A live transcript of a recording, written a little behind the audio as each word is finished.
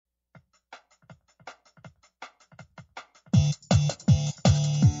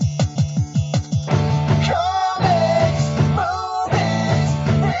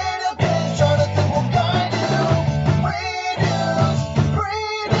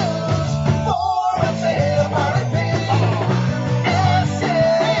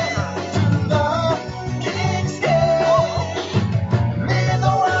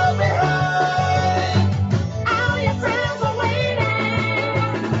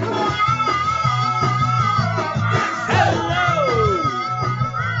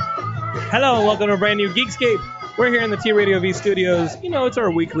Hello, and welcome to a brand new Geekscape. We're here in the T-Radio V studios. You know, it's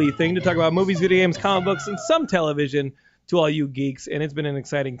our weekly thing to talk about movies, video games, comic books, and some television to all you geeks. And it's been an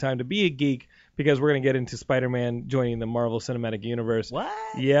exciting time to be a geek because we're going to get into Spider-Man joining the Marvel Cinematic Universe. What?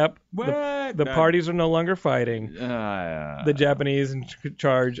 Yep. What? The parties are no longer fighting. The Japanese in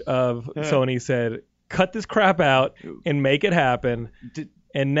charge of Sony said, cut this crap out and make it happen.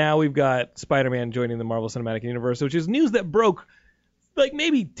 And now we've got Spider-Man joining the Marvel Cinematic Universe, which is news that broke like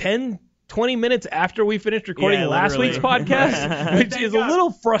maybe 10, 20 minutes after we finished recording last week's podcast, which is a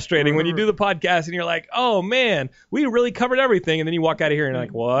little frustrating when you do the podcast and you're like, oh man, we really covered everything. And then you walk out of here and you're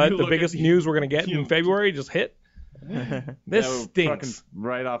like, what? The biggest news we're going to get in February just hit? This stinks.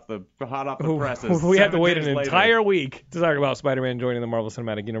 Right off the hot off the presses. We have to wait an entire week to talk about Spider-Man joining the Marvel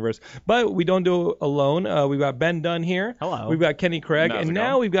Cinematic Universe. But we don't do it alone. We've got Ben Dunn here. Hello. We've got Kenny Craig. And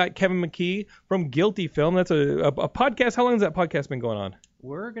now we've got Kevin McKee from Guilty Film. That's a podcast. How long has that podcast been going on?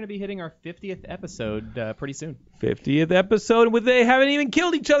 We're going to be hitting our 50th episode pretty soon. 50th episode. They haven't even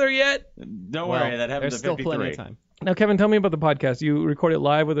killed each other yet. Don't worry. That happens There's at still 53. plenty of time. Now, Kevin, tell me about the podcast. You record it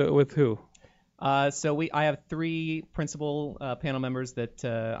live with who? I have three principal panel members that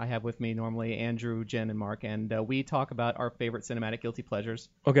I have with me normally, Andrew, Jen, and Mark, and we talk about our favorite cinematic guilty pleasures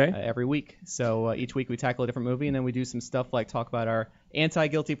every week. So each week we tackle a different movie, and then we do some stuff like talk about our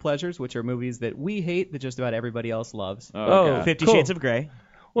anti-guilty pleasures, which are movies that we hate that just about everybody else loves. Oh, 50 cool. Shades of Grey.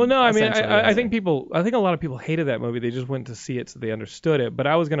 Well, no, I mean, I Essentially, think a lot of people hated that movie. They just went to see it so they understood it. But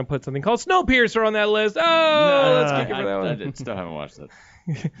I was going to put something called Snowpiercer on that list. Let's kick it for that one. I still haven't watched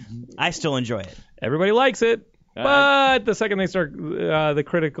it. I still enjoy it. Everybody likes it. But the second they start the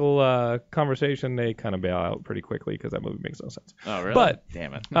critical conversation, they kind of bail out pretty quickly because that movie makes no sense. Oh, really? But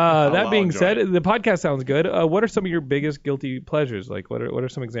damn it. that being enjoy said, it. the podcast sounds good. What are some of your biggest guilty pleasures? Like, what are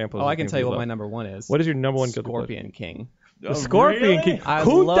some examples? Oh, of I can things tell you what love? my number one is. What is your number one guilty pleasure? Scorpion King. The Scorpion really? King. I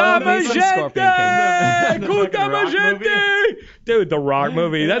Kunta love me some Scorpion Magente! King. Kunta The Rock Magente! Dude, the Rock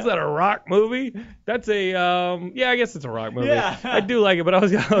movie. That's not a Rock movie. That's a I guess it's a Rock movie. Yeah. I do like it, but I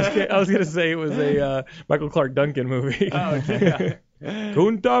was gonna say it was a Michael Clark Duncan movie. Oh, okay.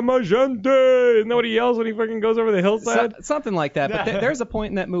 Kunta Magente! Isn't that what he yells when he fucking goes over the hillside? Something like that. But there's a point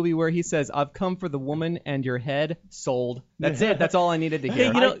in that movie where he says, I've come for the woman and your head, sold. That's it. That's all I needed to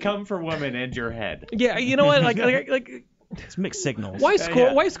hear. I come for women and your head. Yeah, you know what? Like It's mixed signals. why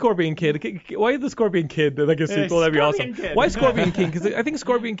Scorpion Kid? Why the Scorpion Kid? Like a sequel, that'd be awesome. Kid. Why Scorpion King? Because I think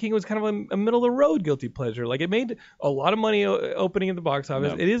Scorpion King was kind of a middle of the road guilty pleasure. Like it made a lot of money opening at the box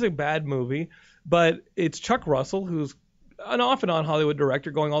office. No. It is a bad movie, but it's Chuck Russell, who's an off and on Hollywood director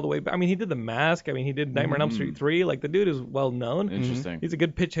going all the way back. I mean, he did The Mask. I mean, he did Nightmare on Elm Street 3. Like the dude is well known. Interesting. He's a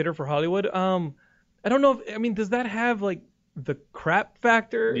good pitch hitter for Hollywood. I don't know. Does that have like the crap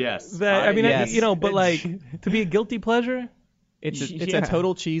factor? Yes. Yes. But like to be a guilty pleasure. It's a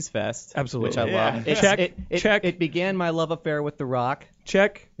total cheese fest. Absolutely. Which I Yeah. love. Check. It began my love affair with The Rock.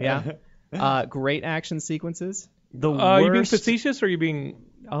 Check. Yeah. Great action sequences. The Are you being worst, facetious or are you being...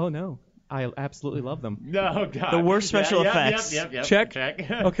 Oh, no. I absolutely love them. No, God. The worst special effects. Yep. Check.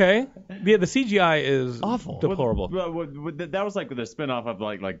 Okay. Yeah, the CGI is Awful. deplorable. That was like the spin-off of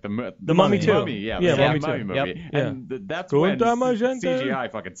like the Mummy 2. Mummy, yeah, Mummy Mummy 2. movie. Yep. And that's when Kunta Magente.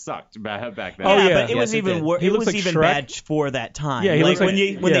 CGI fucking sucked back then. Oh, Yeah, yeah. but it was Yes, it even did. worse. He It looks was like even Shrek. bad for that time. Yeah, he looks like- when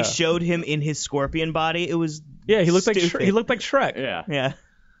yeah. they showed him in his scorpion body, it was Yeah, he looked like stupid. he looked like Shrek. Yeah. Yeah.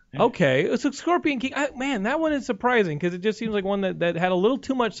 Okay, so Scorpion King, man, that one is surprising because it just seems like one that had a little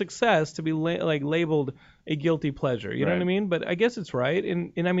too much success to be labeled a guilty pleasure. You know what I Right. mean? But I guess it's right.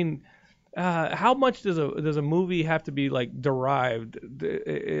 And I mean, how much does a movie have to be like derived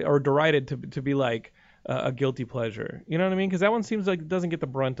or derided to be like a guilty pleasure? You know what I mean? Because that one seems like it doesn't get the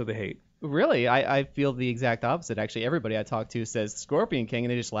brunt of the hate. Really, I feel the exact opposite. Actually, everybody I talk to says Scorpion King,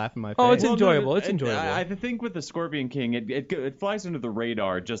 and they just laugh in my face. Oh, it's enjoyable. It's enjoyable. I think with the Scorpion King, it flies under the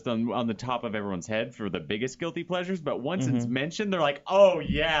radar just on the top of everyone's head for the biggest guilty pleasures. But once it's mentioned, they're like, oh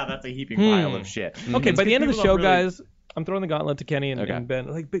yeah, that's a heaping pile of shit. Okay, by the end of the People show, don't really- guys, I'm throwing the gauntlet to Kenny and Ben.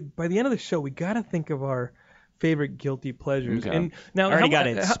 Like, by the end of the show, we got to think of our favorite guilty pleasures. Okay. And now, I already got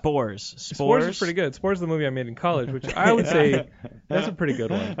it. Spores. Spores is pretty good. Spores is the movie I made in college, which I would say that's a pretty good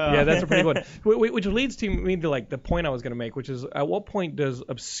one. Yeah, that's a pretty good one. Which leads me to like the point I was going to make, which is at what point does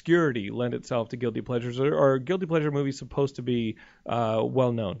obscurity lend itself to guilty pleasures, or are guilty pleasure movies supposed to be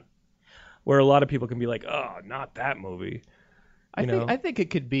well known, where a lot of people can be like, oh, not that movie. I think it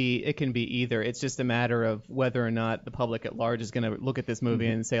can be either. It's just a matter of whether or not the public at large is going to look at this movie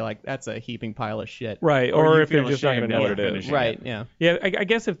and say like that's a heaping pile of shit. Right, Or or you if they're feel just not going to ashamed know what after it is. finishing Right. Yeah. Yeah, I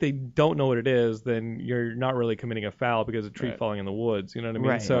guess if they don't know what it is, then you're not really committing a foul because of a tree falling in the woods. You know what I mean?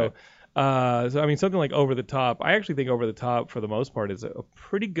 Right. So, So I mean, something like Over the Top. I actually think Over the Top, for the most part, is a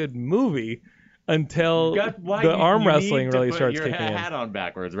pretty good movie until the arm wrestling really starts kicking in. Your hat on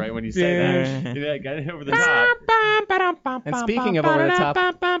backwards, right when you say that. Yeah, got it Over the Top. And speaking of Over the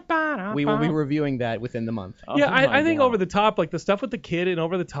Top, we will be reviewing that within the month. I think Over the Top, like the stuff with the kid in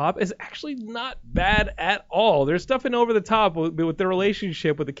Over the Top, is actually not bad at all. There's stuff in Over the Top with their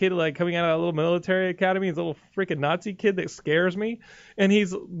relationship with the kid, like coming out of a little military academy. He's a little freaking Nazi kid that scares me, and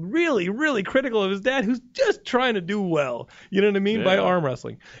he's really, really critical of his dad, who's just trying to do well. You know what I mean? By arm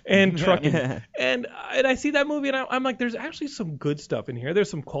wrestling and trucking. And I see that movie, and I'm like, there's actually some good stuff in here.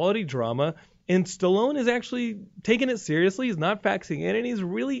 There's some quality drama, and Stallone is actually taking it seriously. He's not faxing in, and he's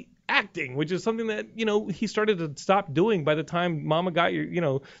really acting, which is something that, he started to stop doing by the time Mama Got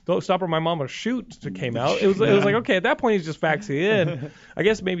Your, Don't Stop or My Mama Shoot came out. It was like, okay, at that point he's just faxing in. I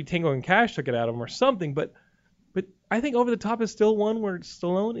guess maybe Tango and Cash took it out of him or something, but I think Over the Top is still one where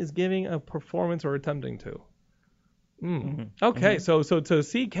Stallone is giving a performance or attempting to. Okay, so to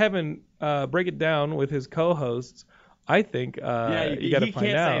see Kevin break it down with his co-hosts, I think you got to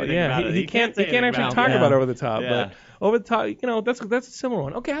find out. He can't actually talk about Over the Top, but Over the Top, that's a similar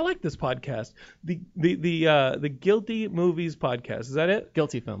one. Okay, I like this podcast. The Guilty Movies podcast. Is that it?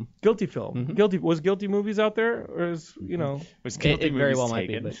 Guilty Film. Mm-hmm. Guilty Movies out there, or was Guilty it very well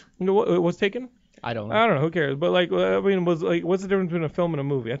taken? might be. But... It was taken? I don't know. Who cares? But what's the difference between a film and a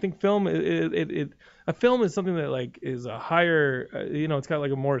movie? I think film a film is something that is a higher, it's got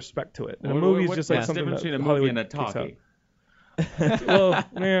like a more respect to it. And a movie is just like something that between a movie Hollywood and a talkie.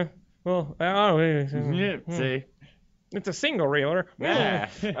 Well, I don't know. See. It's a single reeler. Yeah.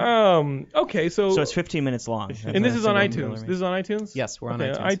 Okay, so it's 15 minutes long. And this is on iTunes. This is on iTunes? Yes, we're on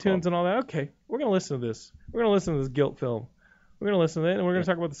iTunes. iTunes and all that. Okay, we're gonna listen to this. We're gonna listen to this guilt film. We're going to listen to it, and we're going to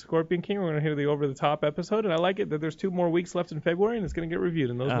talk about the Scorpion King. We're going to hear the Over the Top episode, and I like it that there's 2 more weeks left in February, and it's going to get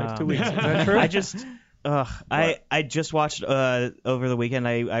reviewed in those next 2 weeks. Is that true? I just watched over the weekend.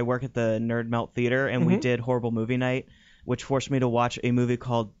 I work at the Nerd Melt Theater, and we did Horrible Movie Night, which forced me to watch a movie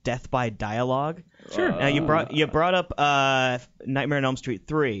called Death by Dialogue. Sure. Now you brought up Nightmare on Elm Street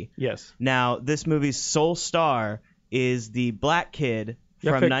 3. Yes. Now this movie's sole star is the black kid.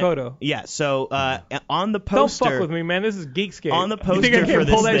 Photo. Yeah, so on the poster... Don't fuck with me, man. This is Geekscape. On the poster you think I for can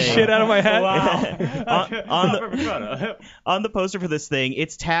this pull that thing, shit out of my head? Wow. On the poster for this thing,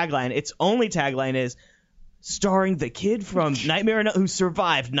 its only tagline is, starring the kid from who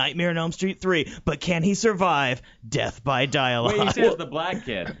survived Nightmare on Elm Street 3, but can he survive Death by Dialogue? Wait, he says the black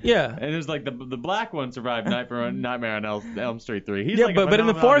kid. Yeah. And there's like the black one survived Nightmare on Elm Street 3. He's but in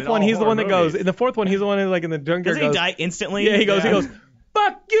the fourth one, he's the one that goes. In the fourth one, he's the one who in the junkyard goes. Doesn't he die instantly? Yeah, he goes.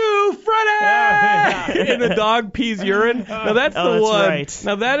 Fuck you, Freddy! And the dog pees urine. Now that's the one. Right.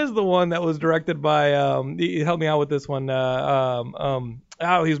 Now that is the one that was directed by. Help me out with this one. He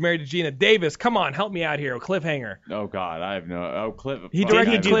was married to Gina Davis. Come on, help me out here. Cliffhanger. Oh God, I have no. He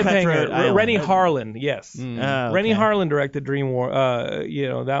directed Cliffhanger. Rennie Harlan. Yes. Rennie Harlan directed Dream War.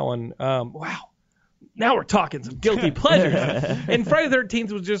 That one. Wow. Now we're talking some guilty pleasures. And Friday the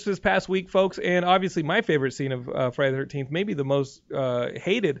 13th was just this past week, folks. And obviously my favorite scene of Friday the 13th, maybe the most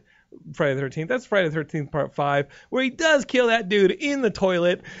hated Friday the 13th. That's Friday the 13th Part 5, where he does kill that dude in the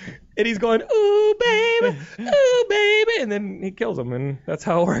toilet. And he's going, ooh, baby, and then he kills him. And that's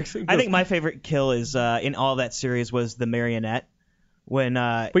how it works. I think my favorite kill is in all that series was the marionette.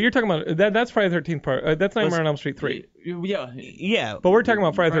 But you're talking about that's Friday the 13th part. That's Nightmare on Elm Street 3. Yeah. But we're talking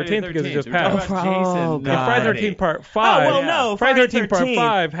about Friday the 13th because it just passed. God. Friday the 13th Part 5. Oh well, no. Friday the 13th Part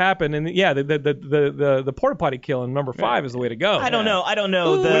 5 happened, and the porta potty kill in number 5 is the way to go. I don't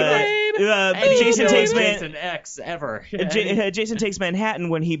know. Ooh, Jason takes Jason X ever. Jason takes Manhattan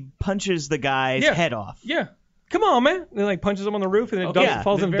when he punches the guy's head off. Yeah. Come on, man. And he punches him on the roof, and it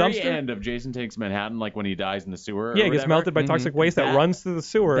falls in the dumpster. The very end of Jason Takes Manhattan, like when he dies in the sewer. Yeah, he gets melted by toxic waste that runs through the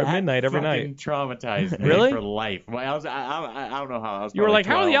sewer at midnight every night. Traumatized me really? For life. Well, I don't know how. I was you were like,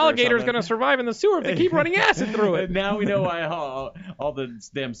 how are the alligators going to survive in the sewer if they keep running acid through it? Now we know why all the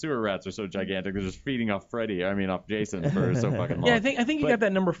damn sewer rats are so gigantic. They're just feeding off Jason for so fucking long. Yeah, I think you got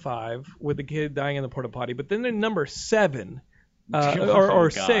that number 5 with the kid dying in the porta potty, but then in number 7.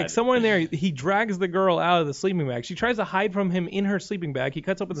 Or 6, somewhere in there, he drags the girl out of the sleeping bag. She tries to hide from him in her sleeping bag. He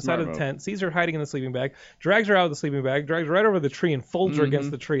cuts open the side of the tent, sees her hiding in the sleeping bag, drags her out of the sleeping bag, drags her right over the tree, and folds her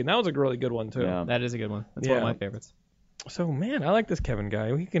against the tree. And that was a really good one, too. Yeah. That is a good one. That's one of my favorites. So, man, I like this Kevin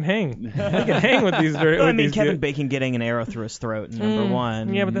guy. He can hang. He can hang with these. Kevin Bacon getting an arrow through his throat, number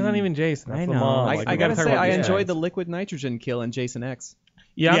 1. Yeah, but that's not even Jason. That's I know. The mom. I got to say, I enjoyed the liquid nitrogen kill in Jason X.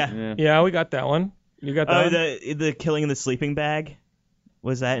 Yeah, we got that one. You got that one? The killing in the sleeping bag?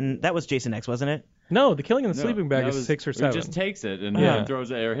 Was that was Jason X, wasn't it? No, the killing in the sleeping bag is 6 or 7. He just takes it and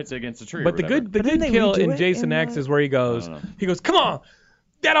throws it or hits it against a tree. But the good kill in Jason X is where he goes, come on,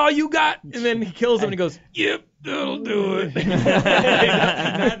 that all you got? And then he kills him and he goes, yep, that'll do it.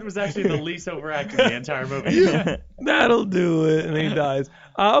 That was actually the least overacting the entire movie. Yep, that'll do it. And then he dies.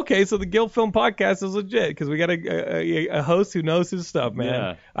 Okay, so the Guild Film Podcast is legit because we got a host who knows his stuff, man.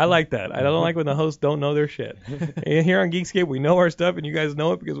 Yeah. I like that. I don't like when the hosts don't know their shit. And here on Geekscape, we know our stuff, and you guys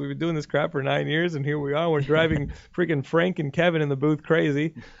know it because we've been doing this crap for 9 years, and here we are. We're driving freaking Frank and Kevin in the booth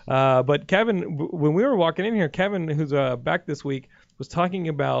crazy. But Kevin, when we were walking in here, Kevin, who's back this week, was talking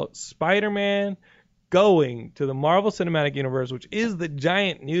about Spider-Man going to the Marvel Cinematic Universe, which is the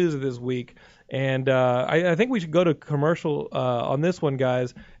giant news of this week. And I think we should go to commercial on this one,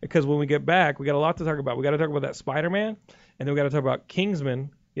 guys, because when we get back, we got a lot to talk about. We got to talk about that Spider-Man, and then we got to talk about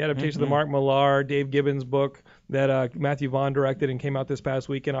Kingsman, the adaptation of the Mark Millar, Dave Gibbons book that Matthew Vaughn directed and came out this past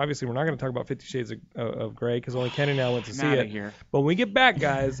weekend. Obviously, we're not going to talk about 50 Shades of Grey because only Kenny now went to see it. Here. But when we get back,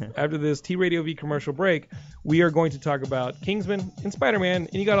 guys, after this T-Radio V commercial break, we are going to talk about Kingsman and Spider-Man,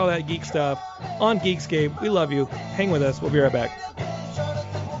 and you got all that geek stuff on Geekscape. We love you. Hang with us. We'll be right back.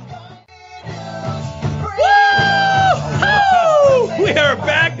 We are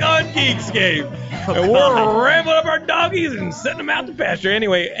back on Geekscape, and we're rambling up our doggies and setting them out to pasture.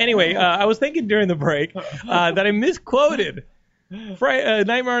 Anyway, I was thinking during the break that I misquoted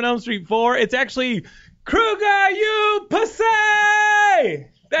Nightmare on Elm Street 4. It's actually, Krueger, you pussy!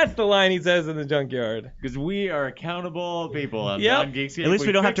 That's the line he says in the junkyard. Because we are accountable people on Geekscape. At least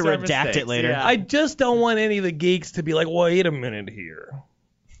we don't have to redact it later. Yeah. I just don't want any of the geeks to be like, wait a minute here.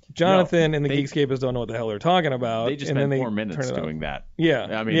 Jonathan and the Geekscapists don't know what the hell they're talking about. They just spent 4 minutes doing that. Yeah.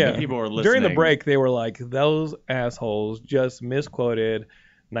 I mean, the people were listening. During the break, they were like, those assholes just misquoted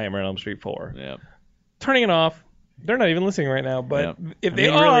Nightmare on Elm Street 4. Yeah. Turning it off. They're not even listening right now, but if they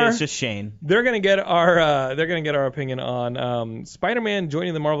are, really, it's just Shane. They're gonna get our opinion on Spider-Man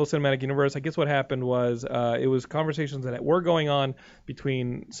joining the Marvel Cinematic Universe. I guess what happened was it was conversations that were going on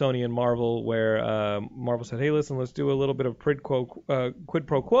between Sony and Marvel, where Marvel said, "Hey, listen, let's do a little bit of quid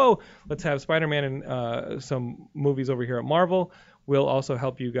pro quo. Let's have Spider-Man and some movies over here at Marvel. We'll also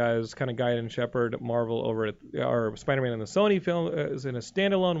help you guys kind of guide and shepherd Marvel over at our Spider-Man and the Sony film is in a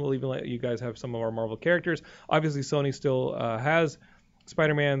standalone. We'll even let you guys have some of our Marvel characters. Obviously, Sony still has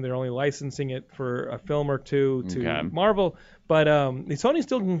Spider-Man. They're only licensing it for a film or two to Marvel. But Sony's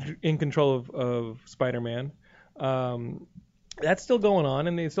still in control of Spider-Man. That's still going on,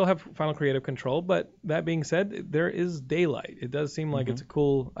 and they still have final creative control. But that being said, there is daylight. It does seem like it's a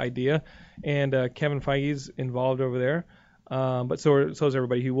cool idea. And Kevin Feige's involved over there. But so is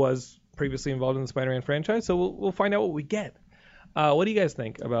everybody who was previously involved in the Spider-Man franchise. So we'll find out what we get. What do you guys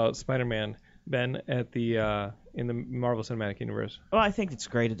think about Spider-Man, Ben, at the in the Marvel Cinematic Universe? Well, I think it's a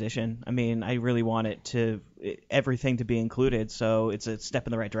great addition. I mean, I really want everything to be included, so it's a step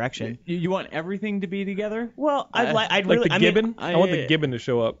in the right direction. You want everything to be together? Well, I'd really like the Gibbon. I want the Gibbon to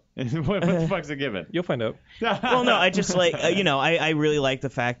show up. What the fuck's a Gibbon? You'll find out. Well, no, I just like I really like the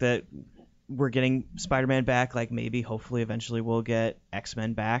fact that we're getting Spider-Man back. Like maybe, hopefully, eventually we'll get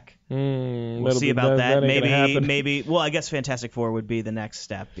X-Men back. We'll see about that. Maybe. Well, I guess Fantastic Four would be the next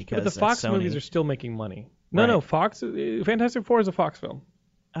step because. But the Fox movies are still making money. No, Fox. Fantastic Four is a Fox film.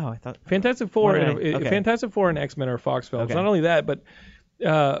 Oh, I thought. Fantastic Four and X-Men are Fox films. Okay. Not only that, but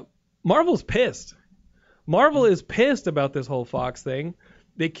Marvel's pissed. Marvel is pissed about this whole Fox thing.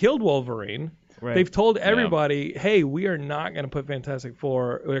 They killed Wolverine. Right. They've told everybody, hey, we are not going to put Fantastic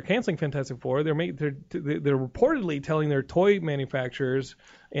Four. They're canceling Fantastic Four. They're reportedly telling their toy manufacturers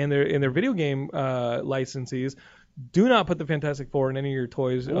and their video game licensees, do not put the Fantastic Four in any of your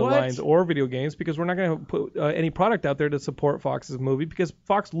toys lines or video games because we're not going to put any product out there to support Fox's movie because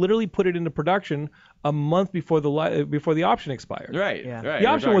Fox literally put it into production a month before the option expired. Right. Yeah. Right. The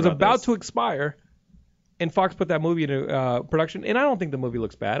option was about to expire. And Fox put that movie into production, and I don't think the movie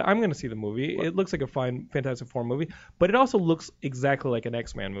looks bad. I'm going to see the movie. It looks like a fine Fantastic Four movie, but it also looks exactly like an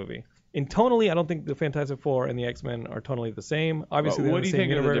X-Men movie. And tonally, I don't think the Fantastic Four and the X-Men are tonally the same. Obviously, they're what the do you same think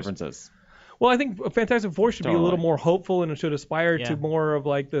universe. Are the differences? Well, I think Fantastic Four should be a little more hopeful and it should aspire to more of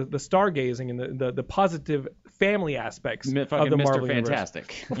like the stargazing and the positive family aspects of the Marvel Mr.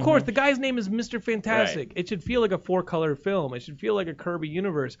 Fantastic. Universe. Of course, the guy's name is Mr. Fantastic. Right. It should feel like a 4-color film. It should feel like a Kirby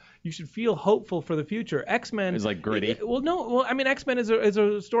universe. You should feel hopeful for the future. X-Men is like gritty. X-Men is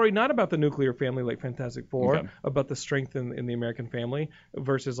a story not about the nuclear family like Fantastic Four, about the strength in the American family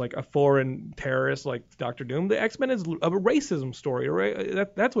versus like a foreign terrorist like Dr. Doom. The X-Men is a racism story.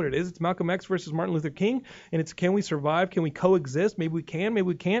 Right? That's what it is. It's Malcolm X versus Martin Luther King, and it's can we survive? Can we coexist? Maybe we can, maybe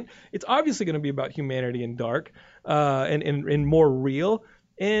we can't. It's obviously going to be about humanity and dark, and more real.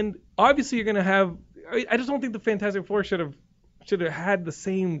 And obviously you're going to have... I just don't think the Fantastic Four should have had the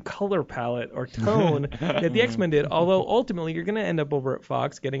same color palette or tone that the X-Men did, although ultimately you're going to end up over at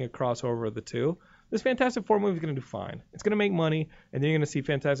Fox getting a crossover of the two. This Fantastic Four movie is going to do fine. It's going to make money, and then you're going to see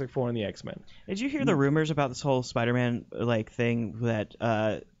Fantastic Four and the X-Men. Did you hear the rumors about this whole Spider-Man thing that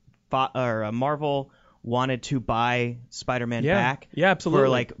Marvel wanted to buy Spider-Man back? Yeah, absolutely. For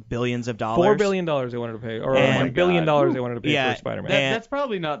like billions of dollars. $4 billion they wanted to pay, or $1 billion they wanted to pay for Spider-Man. That's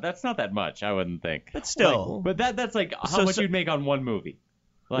probably not. That's not that much, I wouldn't think. But still. That's like how much you'd make on one movie.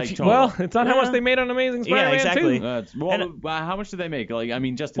 Well, it's not how much they made on Amazing Spider-Man 2. How much did they make? Like, I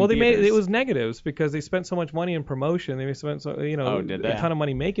mean, just in theaters. It was negatives because they spent so much money in promotion. They spent a ton of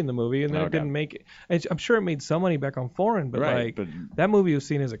money making the movie, and then it didn't make. I'm sure it made some money back on foreign, but that movie was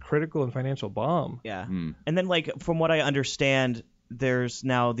seen as a critical and financial bomb. Yeah, and then from what I understand, there's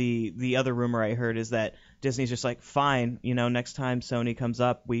now the other rumor I heard is that Disney's just like, fine, next time Sony comes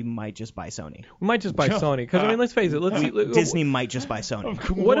up, we might just buy Sony. We might just buy Sony because let's face it, Disney might just buy Sony.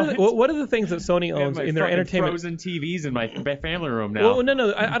 What are the things that Sony owns in their entertainment? Frozen TVs in my family room now. Well,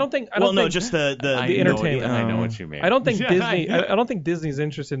 no, I don't think. Just the entertainment. I know what you mean. I don't think Disney. I don't think Disney's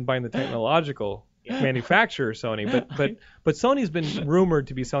interested in buying the technological manufacturer Sony, but Sony's been rumored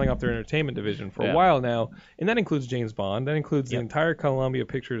to be selling off their entertainment division for a while now, and that includes James Bond, that includes the entire Columbia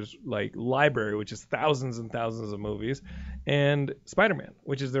Pictures library, which is thousands and thousands of movies, and Spider-Man,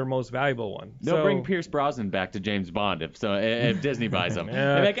 which is their most valuable one. They'll bring Pierce Brosnan back to James Bond if Disney buys him.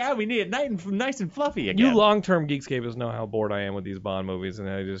 They're like, we need it nice and fluffy again. You long-term Geekscapists know how bored I am with these Bond movies, and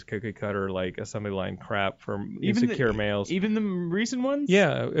I just cookie cutter like assembly line crap from insecure males. Even the recent ones?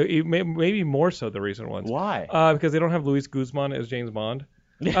 Yeah, maybe more so the recent ones. Why? Because they don't have Luis Guzman as James Bond.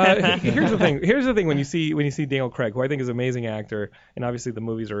 Here's the thing when you see Daniel Craig, who I think is an amazing actor, and obviously the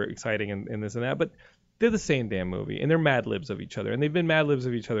movies are exciting and this and that, but they're the same damn movie, and they're Mad Libs of each other, and they've been Mad Libs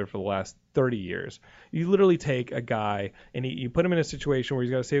of each other for the last 30 years. You literally take a guy and you put him in a situation where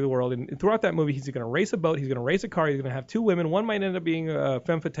he's got to save the world, and throughout that movie he's going to race a boat, he's going to race a car, he's going to have two women, one might end up being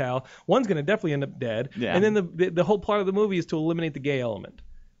femme fatale, one's going to definitely end up dead, and then the whole plot of the movie is to eliminate the gay element.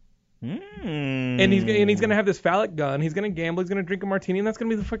 And he's gonna have this phallic gun. He's gonna gamble. He's gonna drink a martini, and that's gonna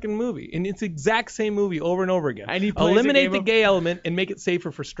be the fucking movie. And it's the exact same movie over and over again. And he eliminate the gay element and make it safer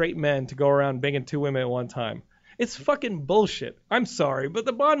for straight men to go around banging two women at one time. It's fucking bullshit. I'm sorry, but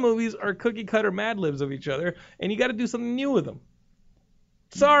the Bond movies are cookie cutter Mad Libs of each other, and you got to do something new with them.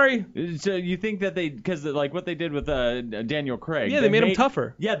 Sorry. So you think that because like what they did with Daniel Craig? Yeah, they made him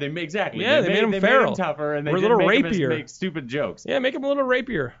tougher. Yeah, exactly. Yeah, they made him feral. Made him tougher, and they didn't make stupid jokes. Yeah, make him a little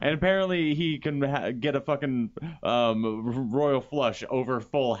rapier. And apparently he can get a fucking royal flush over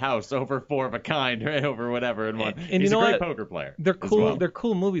Full House, over Four of a Kind, right, over whatever. And he's a great poker player. They're cool. Well. They're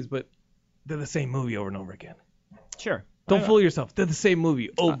cool movies, but they're the same movie over and over again. Sure. Don't fool yourself. They're the same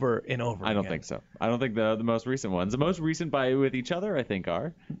movie over and over again. I don't think so. I don't think the most recent ones. The most recent with each other, I think,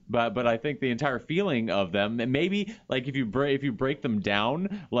 are. But I think the entire feeling of them, and maybe like if you break them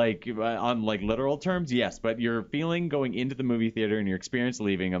down like on like literal terms, yes. But your feeling going into the movie theater and your experience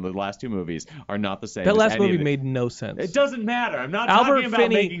leaving on the last two movies are not the same. That last movie made no sense. It doesn't matter. I'm not talking about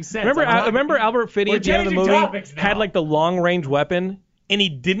making sense. Remember Albert Finney at the end of the movie had like the long range weapon? And he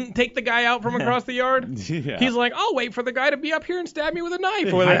didn't take the guy out from across the yard. Yeah. He's like, I'll wait for the guy to be up here and stab me with a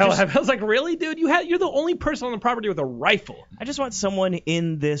knife. I was like, really, dude? You're the only person on the property with a rifle. I just want someone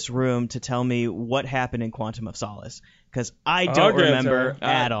in this room to tell me what happened in Quantum of Solace. Because I don't remember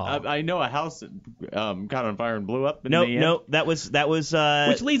at all. I know a house caught on fire and blew up. No, that was.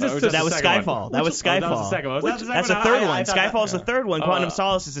 Which leads us to that was Skyfall. That was Skyfall. That was the second one. That's the third one. Skyfall's the third one. Quantum of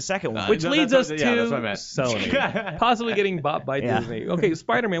Solace is the second one. Which leads us to Sony possibly getting bought by Disney. Okay,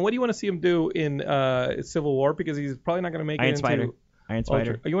 Spider-Man. What do you want to see him do in Civil War? Because he's probably not going to make Iron Spider. Iron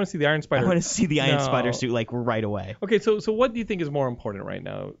Spider. You want to see the Iron Spider? I want to see the Iron Spider suit like right away. Okay, so what do you think is more important right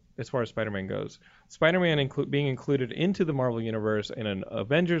now as far as Spider-Man goes? Spider-Man being included into the Marvel Universe in an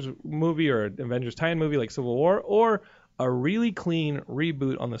Avengers movie or an Avengers tie-in movie like Civil War, or a really clean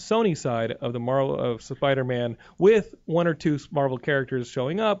reboot on the Sony side of the Marvel of Spider-Man with one or two Marvel characters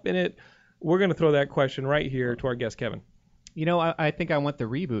showing up in it? We're going to throw that question right here to our guest, Kevin. You know, I think I want the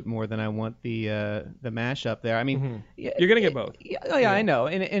reboot more than I want the mashup there. I mean, you're gonna get both. Yeah, I know,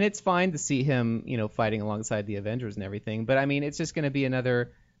 and it's fine to see him, fighting alongside the Avengers and everything. But I mean, it's just gonna be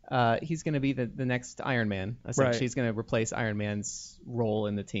another. He's gonna be the next Iron Man. Essentially, right. He's gonna replace Iron Man's role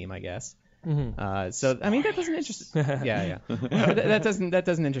in the team, I guess. So I mean, that doesn't interest. Yeah. that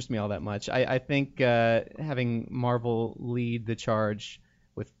doesn't interest me all that much. I think having Marvel lead the charge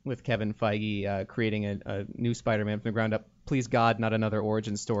with Kevin Feige creating a new Spider-Man from the ground up. Please God, not another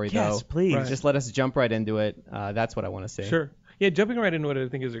origin story, though. Yes, please. Right. Just let us jump right into it. That's what I want to see. Sure. Yeah, jumping right into it, I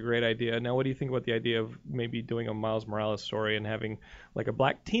think is a great idea. Now, what do you think about the idea of maybe doing a Miles Morales story and having like a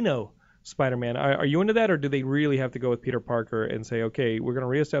Black Tino Spider-Man? Are you into that, or do they really have to go with Peter Parker and say, okay, we're going to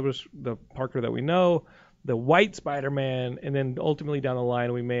reestablish the Parker that we know, the white Spider-Man, and then ultimately down the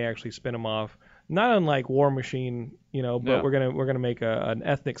line we may actually spin him off, not unlike War Machine, but we're gonna make an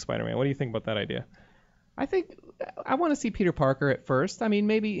ethnic Spider-Man. What do you think about that idea? I think I want to see Peter Parker at first. I mean,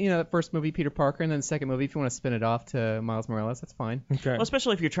 maybe the first movie Peter Parker, and then the second movie if you want to spin it off to Miles Morales, that's fine. Okay. Well,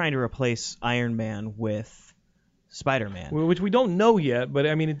 especially if you're trying to replace Iron Man with Spider-Man, which we don't know yet, but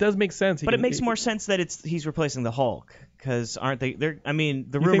I mean, it does make sense. But it makes more sense that he's replacing the Hulk, because aren't they? I mean,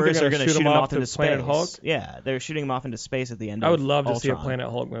 the rumors are going to shoot him off into Planet space. Hulk? Yeah, they're shooting him off into space at the end. I would love Ultron. to see a Planet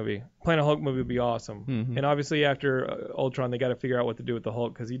Hulk movie. Planet Hulk movie would be awesome. Mm-hmm. And obviously after Ultron, they got to figure out what to do with the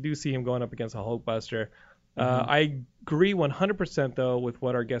Hulk, because you do see him going up against a Hulkbuster. I agree 100% though with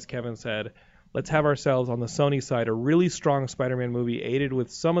what our guest Kevin said. Let's have ourselves on the Sony side a really strong Spider-Man movie, aided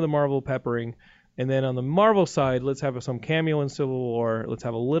with some of the Marvel peppering. And then on the Marvel side, let's have some cameo in Civil War. Let's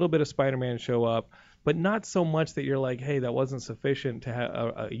have a little bit of Spider-Man show up, but not so much that you're like, hey, that wasn't sufficient to have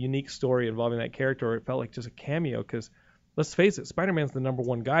a unique story involving that character. It felt like just a cameo, because let's face it, Spider-Man's the number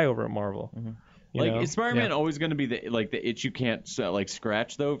one guy over at Marvel. Mm-hmm. Is Spider-Man always going to be the itch you can't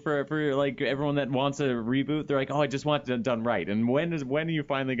scratch though for like everyone that wants a reboot? They're like, oh, I just want it done right. And when are you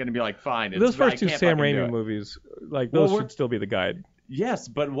finally going to be like, fine? Those first two Sam Raimi movies, those should still be the guide. Yes,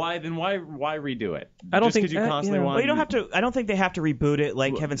 but why redo it? I don't think because you constantly want. Well, you don't have to. I don't think they have to reboot it.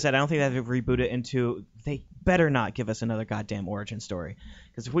 Like Kevin said, I don't think they have to reboot it into. They better not give us another goddamn origin story.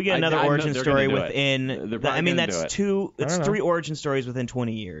 Because if we get another origin story within, that's two. It's 3 origin stories within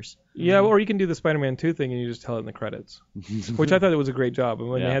 20 years. Yeah, or you can do the Spider-Man 2 thing and you just tell it in the credits, which I thought it was a great job. And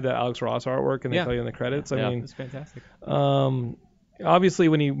when they had the Alex Ross artwork and they tell you in the credits, I mean, it's fantastic. Obviously,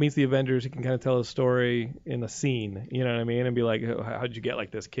 when he meets the Avengers, he can kind of tell a story in the scene, you know what I mean, and be like, how'd you get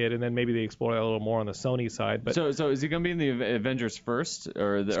like this, kid? And then maybe they explore that a little more on the Sony side. But so is he going to be in the Avengers first,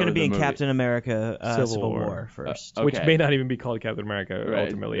 or it's going to be in movie? Captain America Civil War first, which may not even be called Captain America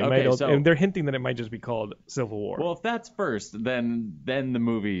ultimately. And they're hinting that it might just be called Civil War. Well, if that's first, then the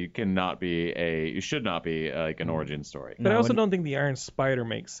movie should not be like an origin story. But I also don't think the Iron Spider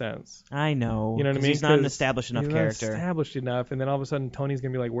makes sense. I know. You know what I mean? He's not an established enough character. Not established enough, and then all of a sudden Tony's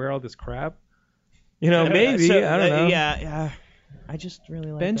gonna be like, where all this crap? Maybe. I don't know. Yeah. I just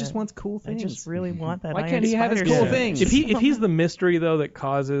really like Ben that. just wants cool things. I just really want that. Why Iron can't he have his Spider cool suit. things? If he's the mystery though that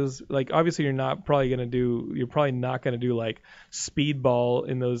causes, like, obviously you're probably not gonna do like Speedball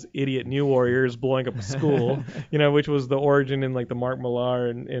in those idiot New Warriors blowing up a school, which was the origin in like the Mark Millar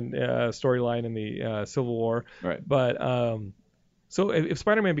and storyline in the Civil War. Right. But so if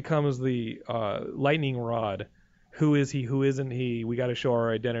Spider-Man becomes the lightning rod, who is he? Who isn't he? We got to show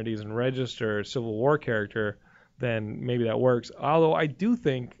our identities and register a Civil War character. Then maybe that works. Although I do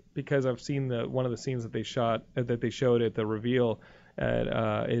think, because I've seen one of the scenes that they showed at the reveal,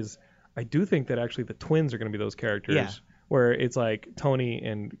 is I do think that actually the twins are going to be those characters. Yeah. Where it's like Tony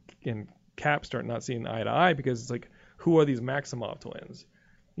and Cap start not seeing eye to eye, because it's like, who are these Maximoff twins?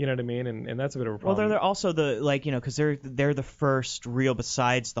 You know what I mean? And that's a bit of a problem. Well, they're also because they're the first real,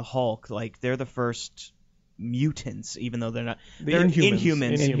 besides the Hulk. Like, they're the first mutants, even though they're not. They're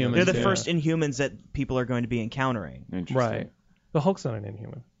Inhumans. They're the first Inhumans that people are going to be encountering. Right. The Hulk's not an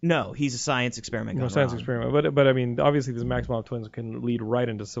Inhuman. No, he's a science experiment. Experiment. But I mean, obviously these Maximoff twins can lead right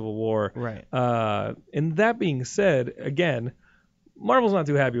into Civil War. Right. And that being said, again, Marvel's not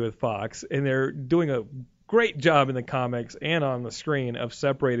too happy with Fox, and they're doing a great job in the comics and on the screen of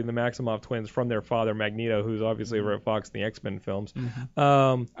separating the Maximoff twins from their father Magneto, who's obviously over at Fox in the X-Men films.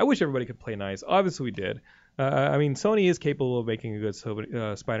 Mm-hmm. I wish everybody could play nice. Obviously we did. I mean, Sony is capable of making a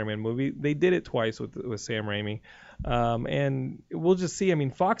good Spider-Man movie. They did it twice with Sam Raimi. And we'll just see. I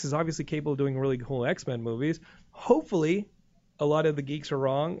mean, Fox is obviously capable of doing really cool X-Men movies. Hopefully, a lot of the geeks are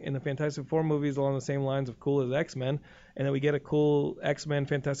wrong, and the Fantastic Four movies along the same lines of cool as X-Men, and then we get a cool X-Men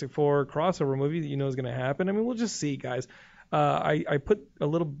Fantastic Four crossover movie that is going to happen. I mean, we'll just see, guys. I put a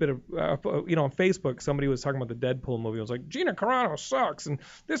little bit of, on Facebook, somebody was talking about the Deadpool movie. I was like, Gina Carano sucks, and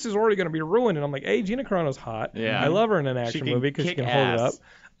this is already going to be ruined. And I'm like, hey, Gina Carano's hot. Yeah. I love her in an action movie because she can hold it up.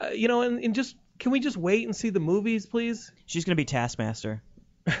 And just, can we just wait and see the movies, please? She's going to be Taskmaster.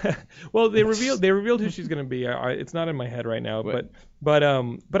 Well, they revealed who she's going to be. It's not in my head right now, but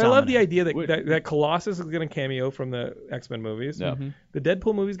I love the idea that Colossus is going to cameo from the X-Men movies. Yeah. The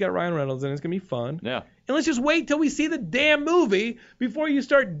Deadpool movie's got Ryan Reynolds, and it's going to be fun. Yeah. And let's just wait till we see the damn movie before you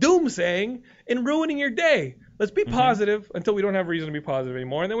start doomsaying and ruining your day. Let's be positive until we don't have reason to be positive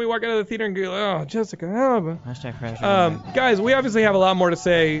anymore. And then we walk out of the theater and go, oh, Jessica, Alba. Guys, we obviously have a lot more to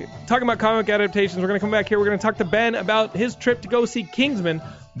say. Talking about comic adaptations, we're going to come back here. We're going to talk to Ben about his trip to go see Kingsman,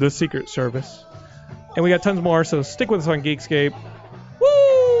 The Secret Service. And we got tons more, so stick with us on Geekscape.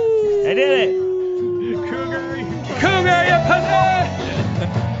 Woo! I did it! Cougar, you pussy!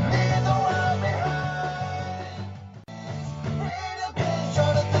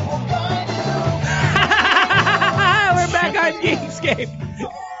 Geekscape.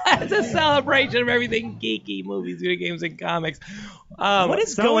 It's a celebration of everything geeky, movies, video games, and comics. What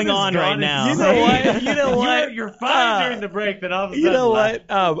is going on right now? You know what? You know what? You're fine during the break, then all of a sudden. You know what?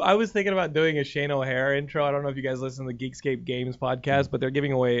 I was thinking about doing a Shane O'Hara intro. I don't know if you guys listen to the Geekscape Games podcast, but they're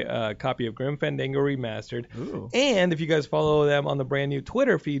giving away a copy of Grim Fandango Remastered. Ooh. And if you guys follow them on the brand new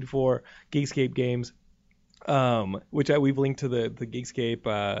Twitter feed for Geekscape Games, which we've linked to the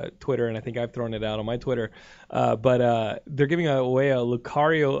Geekscape Twitter, and I think I've thrown it out on my Twitter. But they're giving away a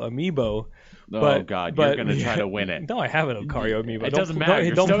Lucario amiibo. You're gonna try to win it. No, I have an Lucario amiibo. It doesn't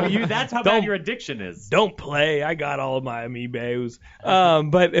matter. That's how bad your addiction is. Don't play. I got all of my amiibos.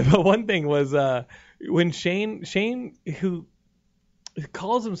 But one thing was when Shane, who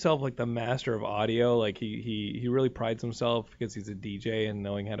calls himself like the master of audio, like he really prides himself because he's a DJ and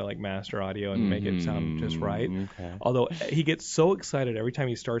knowing how to like master audio and make it sound just right. Okay. Although he gets so excited every time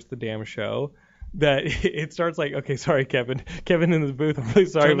he starts the damn show that it starts like, okay, sorry, Kevin in the booth, I'm really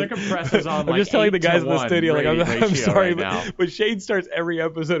sorry. Turn the compressors on. I'm just telling the guys in the studio, like I'm sorry, right but Shane starts every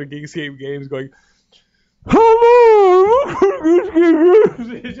episode of Geekscape Games going, hello!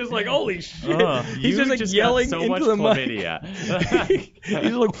 It's just like, holy shit. He's just like yelling so into the chlamydia. Mic. He's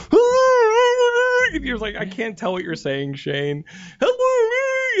just like, you're like, I can't tell what you're saying, Shane. Hello!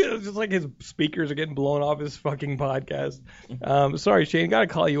 It's just like his speakers are getting blown off his fucking podcast. Sorry, Shane, gotta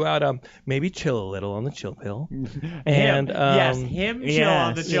call you out. Maybe chill a little on the chill pill. And him chill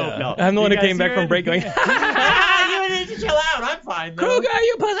on the chill pill. I'm the one who came back from break going, you need to chill out. I'm fine though. Krueger,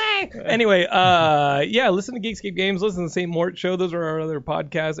 you pussy! Anyway, listen to Geekscape Games, listen to the St. Mort Show. Those are our other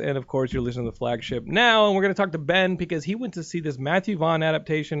podcasts. And of course, you're listening to the Flagship now. And we're going to talk to Ben because he went to see this Matthew Vaughn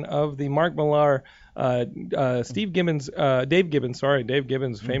adaptation of the Mark Millar, Dave Gibbons,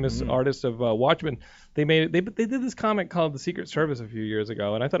 famous artist of Watchmen. They did this comic called The Secret Service a few years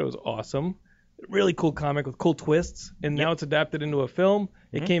ago, and I thought it was awesome. Really cool comic with cool twists, and now it's adapted into a film.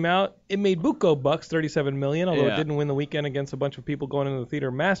 It came out. It made buco bucks, $37 million, although it didn't win the weekend against a bunch of people going into the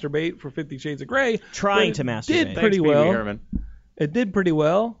theater masturbate for 50 Shades of Grey. Trying to masturbate. Did pretty well. It did pretty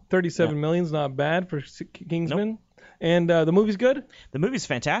well. $37 million's not bad for Kingsman. Nope. And the movie's good? The movie's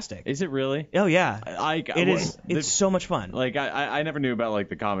fantastic. Is it really? Oh, yeah. It's so much fun. Like, I never knew about, like,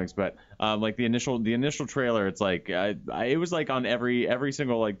 the comics, but, like, the initial trailer, it's like, it was, like, on every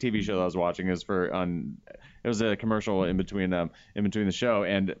single, like, TV show that I was watching it was a commercial in between the show,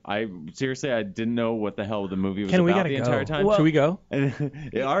 and I didn't know what the hell the movie was about the entire time. Should we go?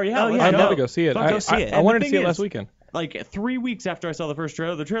 I'd love to go see it. I wanted to see it last weekend. Like 3 weeks after I saw the first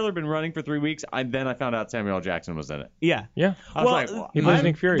trailer, the trailer had been running for 3 weeks. Then I found out Samuel L. Jackson was in it. Yeah. I was like, he plays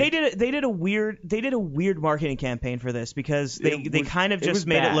Nick Fury. They did a weird marketing campaign for this because they kind of just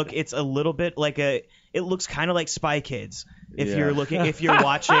made it look. It's a little bit like it looks kind of like Spy Kids if you're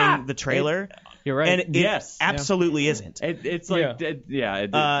watching the trailer. You're right. And it absolutely isn't. It's like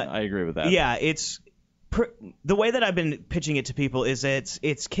I agree with that. Yeah, the way that I've been pitching it to people is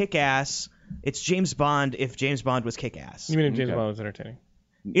it's Kick-Ass. It's James Bond if James Bond was Kick-Ass. You mean if James Bond was entertaining?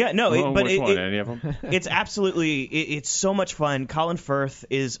 Yeah, no, any of them? It's absolutely, it's so much fun. Colin Firth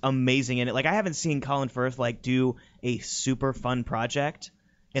is amazing in it. Like, I haven't seen Colin Firth like do a super fun project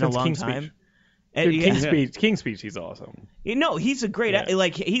in a long time. King's Speech, he's awesome. No, he's a great,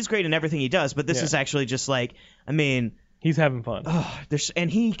 he's great in everything he does. But this is actually just like, I mean. He's having fun.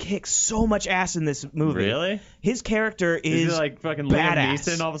 And he kicks so much ass in this movie. Really? His character is like fucking badass. Liam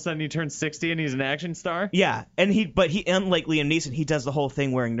Neeson. All of a sudden he turns 60 and he's an action star. Yeah, and he unlike Liam Neeson, he does the whole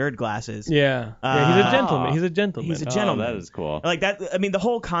thing wearing nerd glasses. Yeah, he's a gentleman. He's a gentleman. That is cool. Like that. I mean, the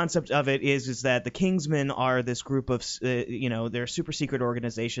whole concept of it is that the Kingsmen are this group of they're a super secret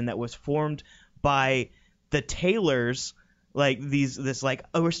organization that was formed by the Taylors. Like this like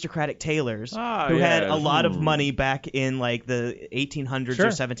aristocratic tailors who had a lot of money back in like the 1800s or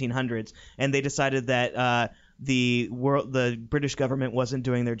 1700s, and they decided that the British government wasn't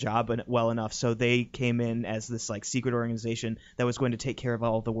doing their job well enough, so they came in as this like secret organization that was going to take care of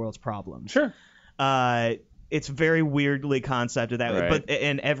all of the world's problems. Sure. it's very weirdly concepted that way.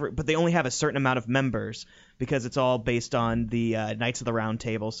 But they only have a certain amount of members because it's all based on the Knights of the Round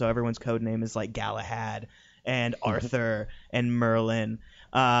Table. So everyone's code name is like Galahad and Arthur and Merlin.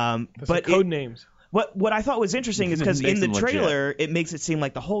 But code names. What I thought was interesting is because in the trailer it makes it seem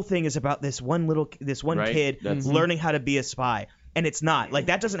like the whole thing is about this one kid learning how to be a spy. And it's not. Like,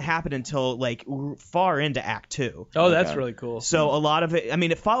 that doesn't happen until, like, far into Act 2. Oh, that's really cool. So a lot of it, I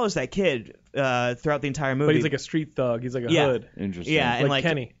mean, it follows that kid throughout the entire movie. But he's like a street thug. He's like a hood. Interesting. Yeah, and like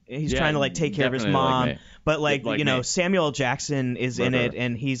Kenny. He's trying to, like, take care of his mom. But, like you know, Samuel L. Jackson is in it,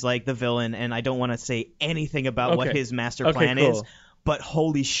 and he's, like, the villain. And I don't want to say anything about what his master plan is. But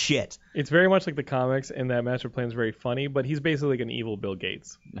holy shit. It's very much like the comics, and that master plan is very funny, but he's basically like an evil Bill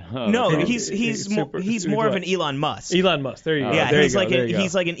Gates. He's more of an Elon Musk. Elon Musk, there you go. Yeah,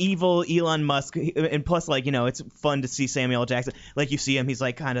 he's like an evil Elon Musk, and plus, like, you know, it's fun to see Samuel L. Jackson. Like, you see him, he's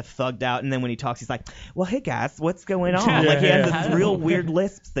like kind of thugged out, and then when he talks, he's like, well, hey guys, what's going on? He has this real weird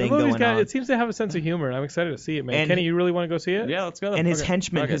lisp thing going on. It seems to have a sense of humor, and I'm excited to see it, man. And Kenny, you really want to go see it? Yeah, let's go. And his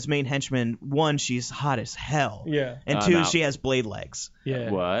henchman, his main henchman, one, she's hot as hell. Yeah. And two, she has blade legs. Yeah.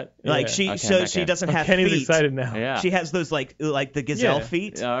 What? Like she doesn't have Kenny's feet. excited now. Yeah. She has those like the gazelle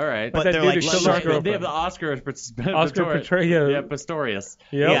feet. All right. But they're like sharp. They have the Oscar Pistorius.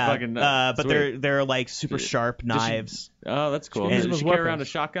 Yeah. But they're like super sharp knives. Oh, that's cool. Does she carry around a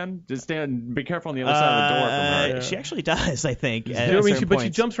shotgun? Just be careful on the other side of the door from her. She actually does, I think. But she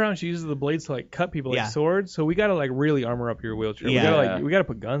jumps around. She uses the blades to like cut people like swords. So we gotta like really armor up your wheelchair. We gotta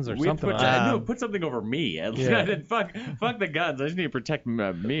put guns or something. Put something over me. Fuck the guns. I just need to protect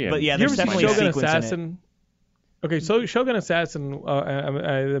me. But yeah, there's definitely Shogun Assassin. Okay, so Shogun Assassin.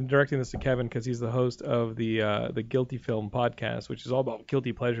 I'm directing this to Kevin because he's the host of the Guilty Film podcast, which is all about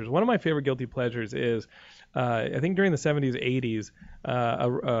guilty pleasures. One of my favorite guilty pleasures is, I think during the 70s, 80s,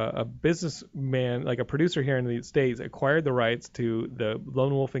 a businessman, like a producer here in the States, acquired the rights to the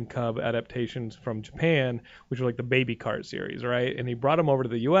Lone Wolf and Cub adaptations from Japan, which were like the Baby Cart series, right? And he brought them over to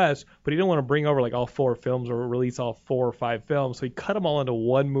the U.S., but he didn't want to bring over like all 4 films or release all 4 or 5 films, so he cut them all into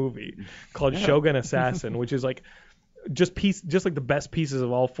one movie called Shogun Assassin, which is like just like the best pieces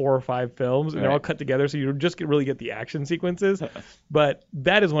of all 4 or 5 films, and they're all cut together, so you just really get the action sequences. But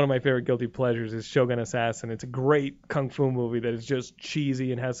that is one of my favorite guilty pleasures is Shogun Assassin. It's a great kung fu movie that is just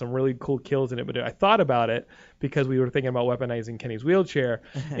cheesy and has some really cool kills in it. But I thought about it because we were thinking about weaponizing Kenny's wheelchair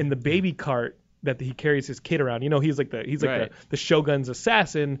in the baby cart that he carries his kid around. You know, he's like the Shogun's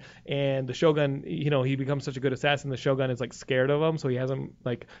assassin, and the Shogun, you know, he becomes such a good assassin, the Shogun is like scared of him, so he has him,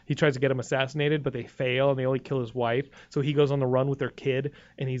 like, he tries to get him assassinated, but they fail and they only kill his wife, so he goes on the run with their kid,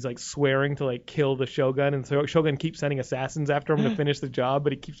 and he's like swearing to like kill the Shogun, and so Shogun keeps sending assassins after him to finish the job,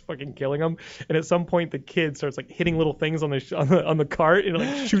 but he keeps fucking killing him, and at some point the kid starts like hitting little things on the cart, and it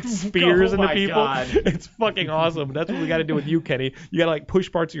like shoots spears into people. God. It's fucking awesome. That's what we got to do with you, Kenny. You got to like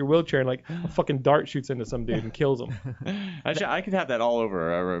push parts of your wheelchair, and like a fucking dart shoots into some dude and kills him. I could have that all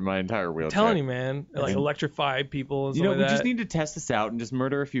over my entire wheelchair. I'm telling you, man, like electrify people and stuff like that. We just need to test this out and just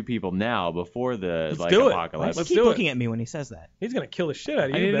murder a few people now before the apocalypse. Let's keep looking at me when he says that. He's gonna kill the shit out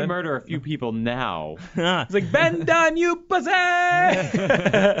of you. I need to murder a few people now. He's like, Ben Dunn, you pussy. On a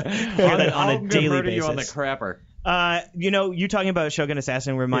daily murder basis. You on the crapper. You know, you talking about Shogun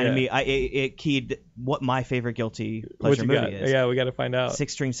Assassin reminded me. It keyed what my favorite guilty pleasure movie is. Yeah, we got to find out.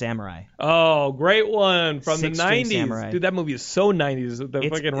 Six String Samurai. Oh, great one from the 90s. Samurai. Dude, that movie is so 90s. The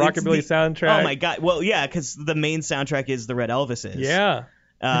fucking rockabilly soundtrack. Oh my god. Well, yeah, because the main soundtrack is the Red Elvises. Yeah.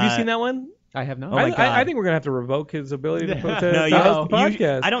 Have you seen that one? I have not. Oh my God. I think we're gonna have to revoke his ability to host the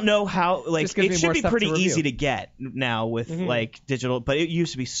podcast. I don't know how. Like, it should be pretty easy to get now with like digital, but it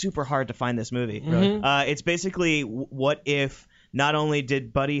used to be super hard to find this movie. It's basically what if not only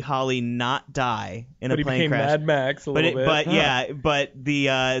did Buddy Holly not die in a plane crash, Mad Max a little bit. But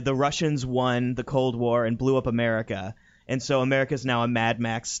the Russians won the Cold War and blew up America. And so America's now a Mad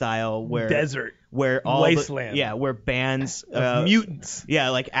Max style desert, where all wasteland, where bands mutants,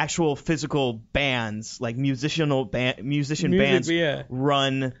 like actual physical bands, like musician bands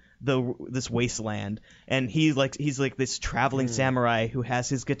run this wasteland. And he's like this traveling samurai who has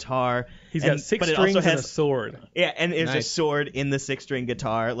his guitar. He's got 6 strings and a sword. Yeah, and there's a sword in the 6-string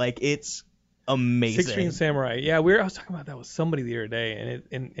guitar. Like, it's amazing. 6-String Samurai. Yeah, I was talking about that with somebody the other day,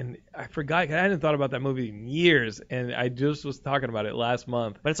 and I forgot. I hadn't thought about that movie in years, and I just was talking about it last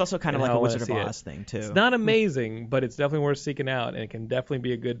month. But it's also kind of like a Wizard of Oz thing too. It's not amazing, but it's definitely worth seeking out, and it can definitely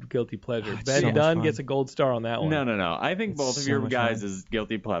be a good guilty pleasure. Ben Dunn gets a gold star on that one. No. I think both of your guys is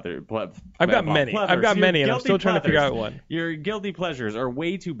guilty pleasure. I've got many, and I'm still trying to figure out one. Your guilty pleasures are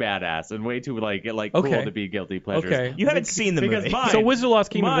way too badass and way too like cool to be guilty pleasures. Okay. You haven't seen the movie. So Wizard of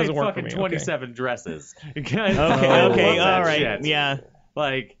Lost Kingdom doesn't work for me. My fucking 27 7 dresses. Okay, all right, shit. Yeah.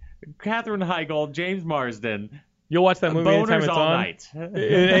 Like Katherine Heigl, James Marsden. You'll watch that movie anytime it's all on. Night.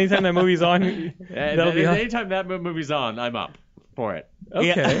 Anytime that movie's on, that'll be on. Anytime that movie's on, I'm up for it.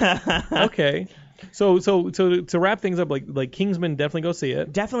 Okay. Okay. So to wrap things up, like Kingsman, definitely go see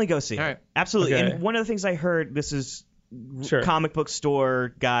it. Definitely go see it. Right. Absolutely. Okay. And one of the things I heard, this is Sure. comic book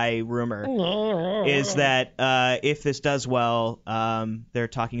store guy rumor, is that if this does well, they're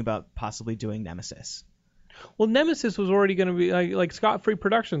talking about possibly doing Nemesis. Well, Nemesis was already going to be like Scott Free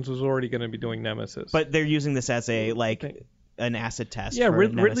Productions was already going to be doing Nemesis. But they're using this as a an acid test. Yeah, for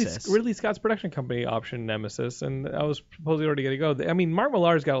Nemesis. Ridley Scott's production company optioned Nemesis, and I was supposedly already going to go. I mean, Mark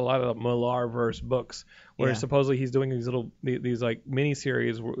Millar's got a lot of Millar-verse books where supposedly he's doing these like mini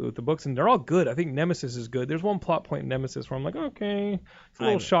series with the books, and they're all good. I think Nemesis is good. There's one plot point in Nemesis where I'm like, okay, it's a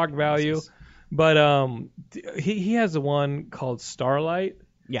little shock value, but he has the one called Starlight.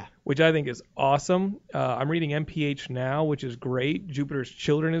 Yeah. Which I think is awesome. I'm reading MPH now, which is great. Jupiter's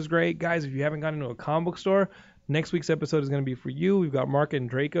Children is great. Guys, if you haven't gone into a comic book store, next week's episode is going to be for you. We've got Mark and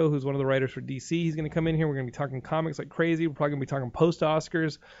Draco, who's one of the writers for DC. He's going to come in here. We're going to be talking comics like crazy. We're probably going to be talking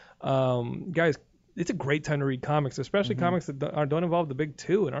post-Oscars. Guys, it's a great time to read comics, especially comics that don't involve the big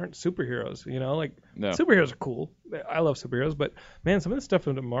two and aren't superheroes. You know, like superheroes are cool. I love superheroes, but man, some of the stuff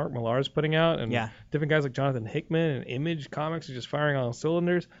that Mark Millar is putting out and different guys like Jonathan Hickman and Image Comics are just firing on all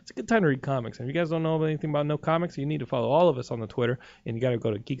cylinders. It's a good time to read comics. And if you guys don't know anything about no comics, you need to follow all of us on the Twitter, and you got to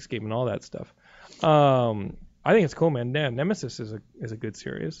go to Geekscape and all that stuff. I think it's cool, man. Damn, Nemesis is a good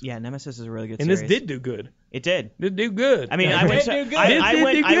series. Yeah, Nemesis is a really good series. And this did do good. It did. Did do good. I mean, I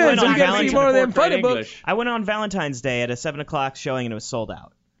went on Valentine's Day at a 7:00 showing and it was sold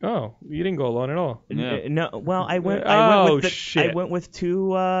out. Oh, you didn't go alone at all. No, well, I went with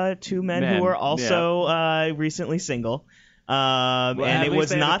two men who were also recently single. And it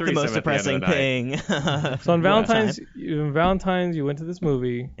was not the most depressing thing. So on Valentine's, you went to this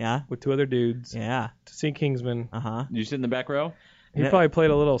movie with 2 other dudes to see Kingsman. Uh-huh. Did you sit in the back row? He probably played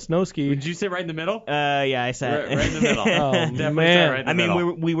a little snow ski. Did you sit right in the middle? Yeah, I sat right in the middle. Oh man! Right in the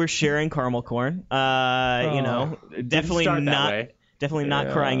middle. We were sharing caramel corn. You know, definitely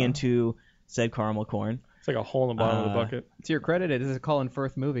not crying into said caramel corn. It's like a hole in the bottom of the bucket. To your credit, it is a Colin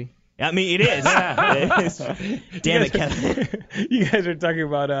Firth movie. I mean, it is. Damn it, Kevin. You guys are talking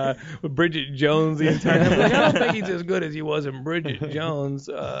about Bridget Jones the entire time. Like, I don't think he's as good as he was in Bridget Jones.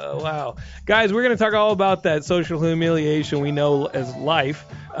 Wow. Guys, we're going to talk all about that social humiliation we know as life.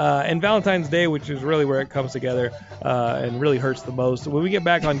 And Valentine's Day, which is really where it comes together and really hurts the most. When we get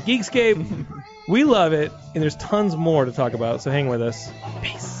back on Geekscape, we love it, and there's tons more to talk about, so hang with us.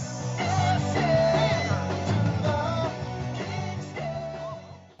 Peace.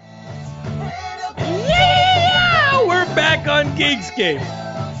 Back on Geekscape,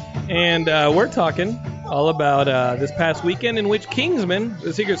 and we're talking all about this past weekend in which Kingsman,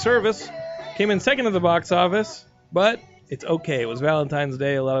 the Secret Service, came in second at the box office, but it's okay. It was Valentine's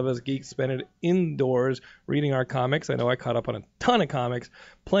Day. A lot of us geeks spent it indoors reading our comics. I know I caught up on a ton of comics.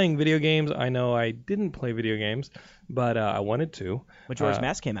 Playing video games. I know I didn't play video games, but I wanted to. Majora's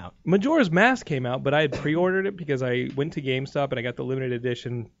Mask came out. Majora's Mask came out, but I had pre-ordered it because I went to GameStop and I got the limited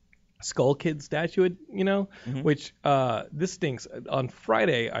edition Skull Kid statue, which this stinks. On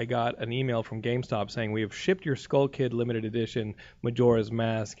Friday, I got an email from GameStop saying we have shipped your Skull Kid limited edition Majora's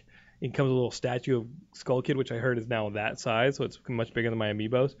Mask. It comes with a little statue of Skull Kid, which I heard is now that size, so it's much bigger than my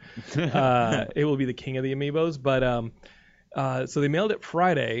amiibos. It will be the king of the amiibos, but so they mailed it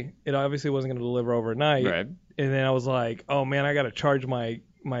Friday. It obviously wasn't going to deliver overnight, right. And then I was like, oh man, I got to charge my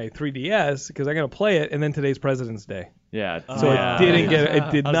 3DS because I'm going to play it, and then today's President's Day. Yeah. So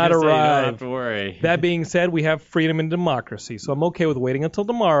it did not arrive. You don't have to worry. That being said, we have freedom and democracy, so I'm okay with waiting until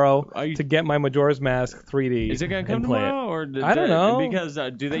tomorrow to get my Majora's Mask 3D. Is it going to come tomorrow, or I don't know? Because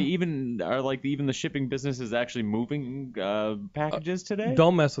do they even the shipping business is actually moving packages today?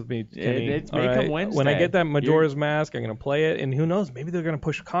 Don't mess with me, Kenny. It's may come Wednesday. When I get that Majora's Mask, I'm going to play it, and who knows? Maybe they're going to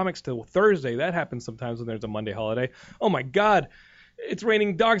push comics to Thursday. That happens sometimes when there's a Monday holiday. Oh my God. It's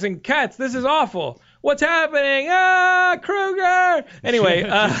raining dogs and cats. This is awful. What's happening? Krueger! Anyway,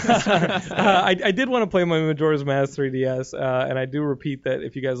 I did want to play my Majora's Mask 3DS, and I do repeat that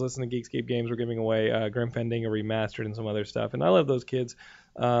if you guys listen to Geekscape Games, we're giving away Grim Fandango Remastered and some other stuff. And I love those kids,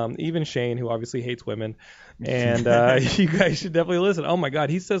 even Shane, who obviously hates women. And you guys should definitely listen. Oh, my God,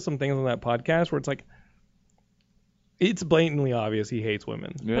 he says some things on that podcast where it's like, It's blatantly obvious he hates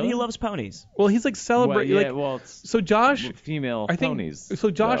women. Really? But he loves ponies. Well, he's like celebrating. So Josh, female ponies.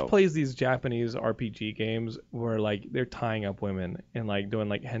 So Josh plays these Japanese RPG games where like they're tying up women and like doing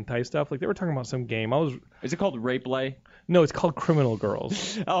like hentai stuff. Like they were talking about some game. Is it called Rape Play? No, it's called Criminal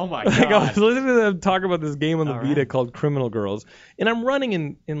Girls. Oh my god! Like, I was listening to them talk about this game on the Vita called Criminal Girls, and I'm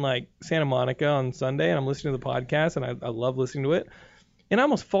running in like Santa Monica on Sunday, and I'm listening to the podcast, and I love listening to it, and I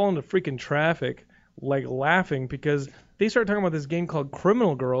almost fall into freaking traffic, like laughing because they start talking about this game called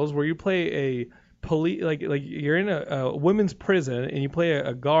Criminal Girls, where you play a police, like you're in a women's prison, and you play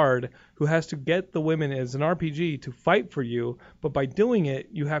a guard who has to get the women as an RPG to fight for you, but by doing it,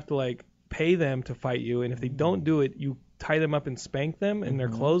 you have to like pay them to fight you, and if they don't do it, you tie them up and spank them, and their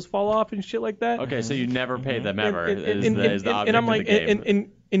clothes fall off and shit like that. Okay, so you never pay them ever. Is the object and I'm like, of the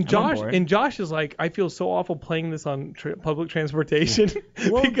game. And Josh is like, I feel so awful playing this on public transportation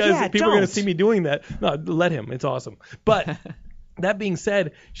because people are going to see me doing that. No, let him. It's awesome. But that being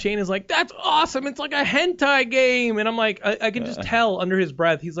said, Shane is like, that's awesome. It's like a hentai game. And I'm like, I can just tell under his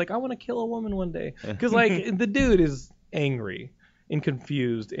breath. He's like, I want to kill a woman one day. Because like the dude is angry and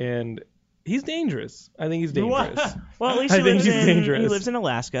confused and he's dangerous. I think he's dangerous. Well, at least he lives in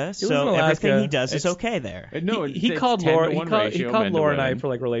Alaska, so everything he does is okay there. No, he called Laura. He called Laura and I for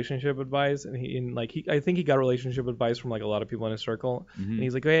like relationship advice, and I think he got relationship advice from like a lot of people in his circle. And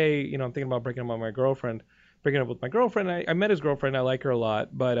he's like, hey, I'm thinking about breaking up with my girlfriend. I met his girlfriend. I like her a lot,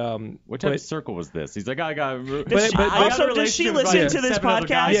 but what type of circle was this? He's like, I got. Does she listen to this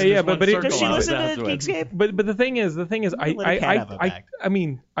podcast? Yeah, but does she listen to Geekscape? But the thing is, I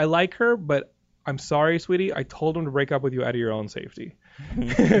mean, I like her, but I'm sorry, sweetie. I told him to break up with you out of your own safety,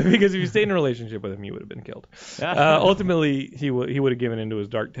 because if you stayed in a relationship with him, you would have been killed. Ultimately, he would have given into his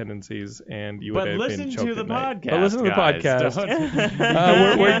dark tendencies, and you would have been choked at night. But listen to the podcast.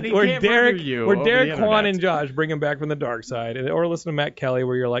 We're Derek Kwan and Josh bring him back from the dark side, or listen to Matt Kelly,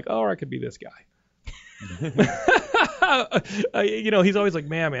 where you're like, oh, I could be this guy. He's always like,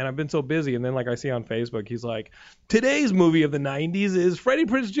 man, I've been so busy. And then like I see on Facebook, he's like, today's movie of the 90s is Freddie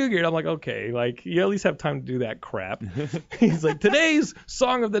Prinze Jr. And I'm like, okay, like you at least have time to do that crap. He's like, today's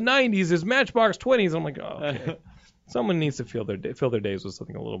song of the 90s is Matchbox 20s. I'm like, oh, okay. Someone needs to fill their days with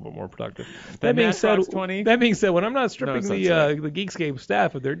something a little bit more productive. That being said, when I'm not stripping the Geekscape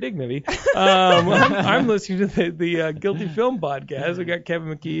staff of their dignity, I'm listening to the Guilty Film podcast. We got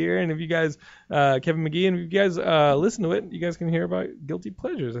Kevin McKee here, and if you guys, listen to it, you guys can hear about guilty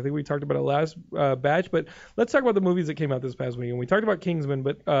pleasures. I think we talked about it last batch, but let's talk about the movies that came out this past week. And we talked about Kingsman,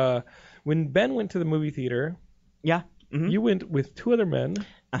 but when Ben went to the movie theater, you went with two other men.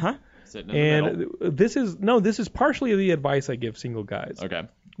 And this is partially the advice I give single guys. Okay.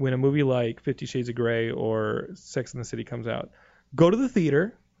 When a movie like 50 Shades of Grey or Sex and the City comes out, go to the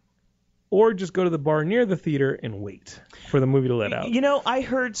theater, or just go to the bar near the theater and wait for the movie to let out. I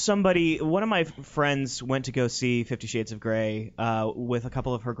heard one of my friends went to go see 50 Shades of Grey with a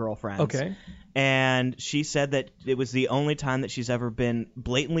couple of her girlfriends. Okay. And she said that it was the only time that she's ever been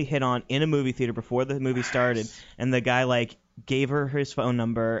blatantly hit on in a movie theater before the movie started, and the guy like gave her his phone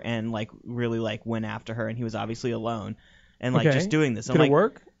number and like really like went after her, and he was obviously alone and like just doing this. Did it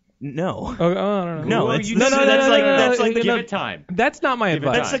work? No. Oh, no. No, that's like give it time. That's not my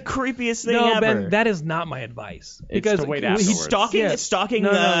advice. That's the creepiest thing ever. No, Ben, that is not my advice. Because to wait afterwards. He's stalking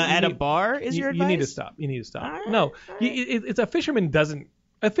at a bar is your advice? You need to stop. Right, no, it's a fisherman doesn't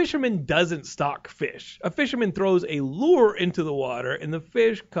stalk fish. A fisherman throws a lure into the water, and the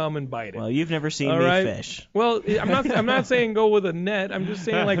fish come and bite it. Well, you've never seen me fish. Well, I'm not saying go with a net. I'm just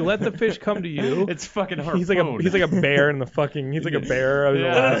saying like let the fish come to you. It's fucking harpoon. He's like a bear in the fucking. He's like a bear of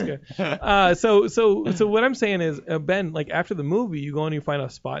Alaska. So what I'm saying is, Ben, like after the movie, you go and you find a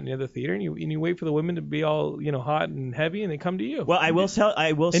spot near the theater, and you wait for the women to be all hot and heavy, and they come to you. Well, I will say.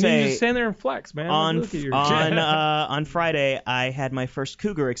 And you just stand there and flex, man. On Friday, I had my first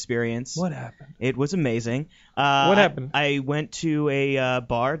Cougar experience. What happened? It was amazing. What happened? I went to a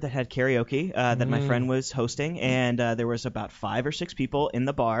bar that had karaoke that my friend was hosting, and there was about 5 or 6 people in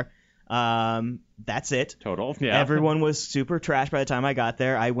the bar. That's it. Total. Yeah. Everyone was super trash by the time I got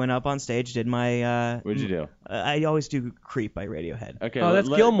there. I went up on stage, did my. What'd you do? I always do "Creep" by Radiohead. Okay. Oh, that's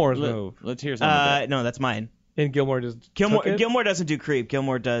Gilmore's move. Let's hear some of it. No, that's mine. And Gilmore doesn't do Creep.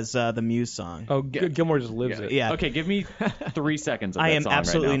 Gilmore does the Muse song. Oh, Gilmore just lives it. Yeah. Okay, give me 3 seconds of that I am song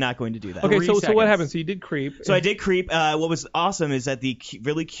absolutely right now. not going to do that. Okay, so what happened? So you did Creep. So I did Creep. What was awesome is that the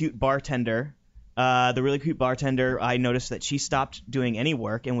really cute bartender, I noticed that she stopped doing any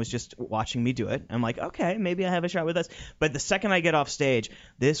work and was just watching me do it. I'm like, okay, maybe I have a shot with this. But the second I get off stage,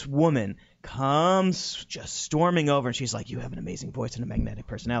 this woman comes just storming over, and she's like, "You have an amazing voice and a magnetic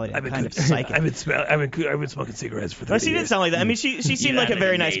personality." I'm kind of psychic. I've been smoking cigarettes for 30 years. She didn't sound like that. I mean, she seemed like a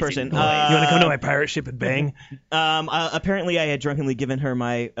very nice person. You want to come to my pirate ship and bang? Apparently, I had drunkenly given her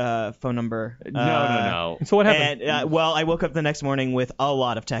my phone number. No. So what happened? And, I woke up the next morning with a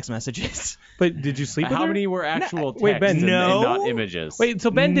lot of text messages. But did you sleep with her? How many were actual texts Wait, Ben, and not images? Wait, so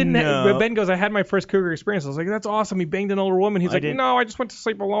Ben didn't. Ben goes, I had my first cougar experience. I was like, that's awesome. He banged an older woman. He's like, no, I just went to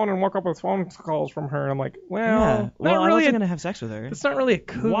sleep alone and woke up with phone calls from her. And I'm like, well, I wasn't gonna have sex with her. It's not really a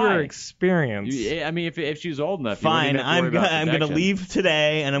cougar experience. I mean, if she's old enough, fine. I'm gonna leave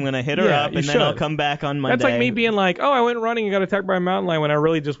today and I'm gonna hit her up and then I'll come back on Monday. That's like me being like, oh, I went running and got attacked by a mountain lion when I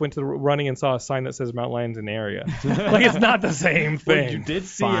really just went to running and saw a sign that says mountain lions in the area. Like it's not the same thing. Well, you did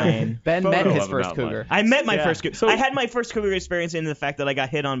see Ben met his first cougar. I met my first cougar. So I had my first cougar experience in the fact that I got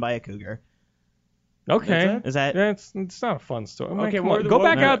hit on by a cougar. Okay. Is that? Yeah, it's not a fun story. Okay, go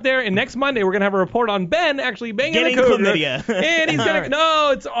back out there, and next Monday we're gonna have a report on Ben actually banging a cougar. Chlamydia. And he's gonna. No,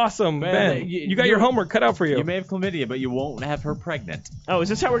 it's awesome, Ben. You got your homework cut out for you. You may have chlamydia, but you won't have her pregnant. Oh, is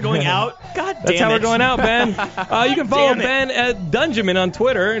this how we're going out? God damn it. That's how we're going out, Ben. You can follow Ben at Dungeoman on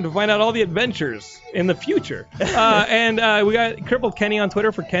Twitter and to find out all the adventures in the future. And we got Crippled Kenny on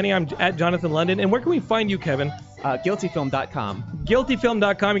Twitter. For Kenny, I'm at Jonathan London. And where can we find you, Kevin? Guiltyfilm.com.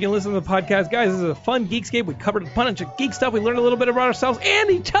 Guiltyfilm.com. You can listen to the podcast. Guys, this is a fun Geekscape. We covered a bunch of geek stuff. We learned a little bit about ourselves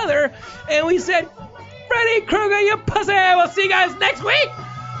and each other. And we said, Freddy Krueger, you pussy. We'll see you guys next week.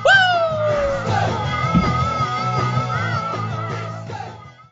 Woo!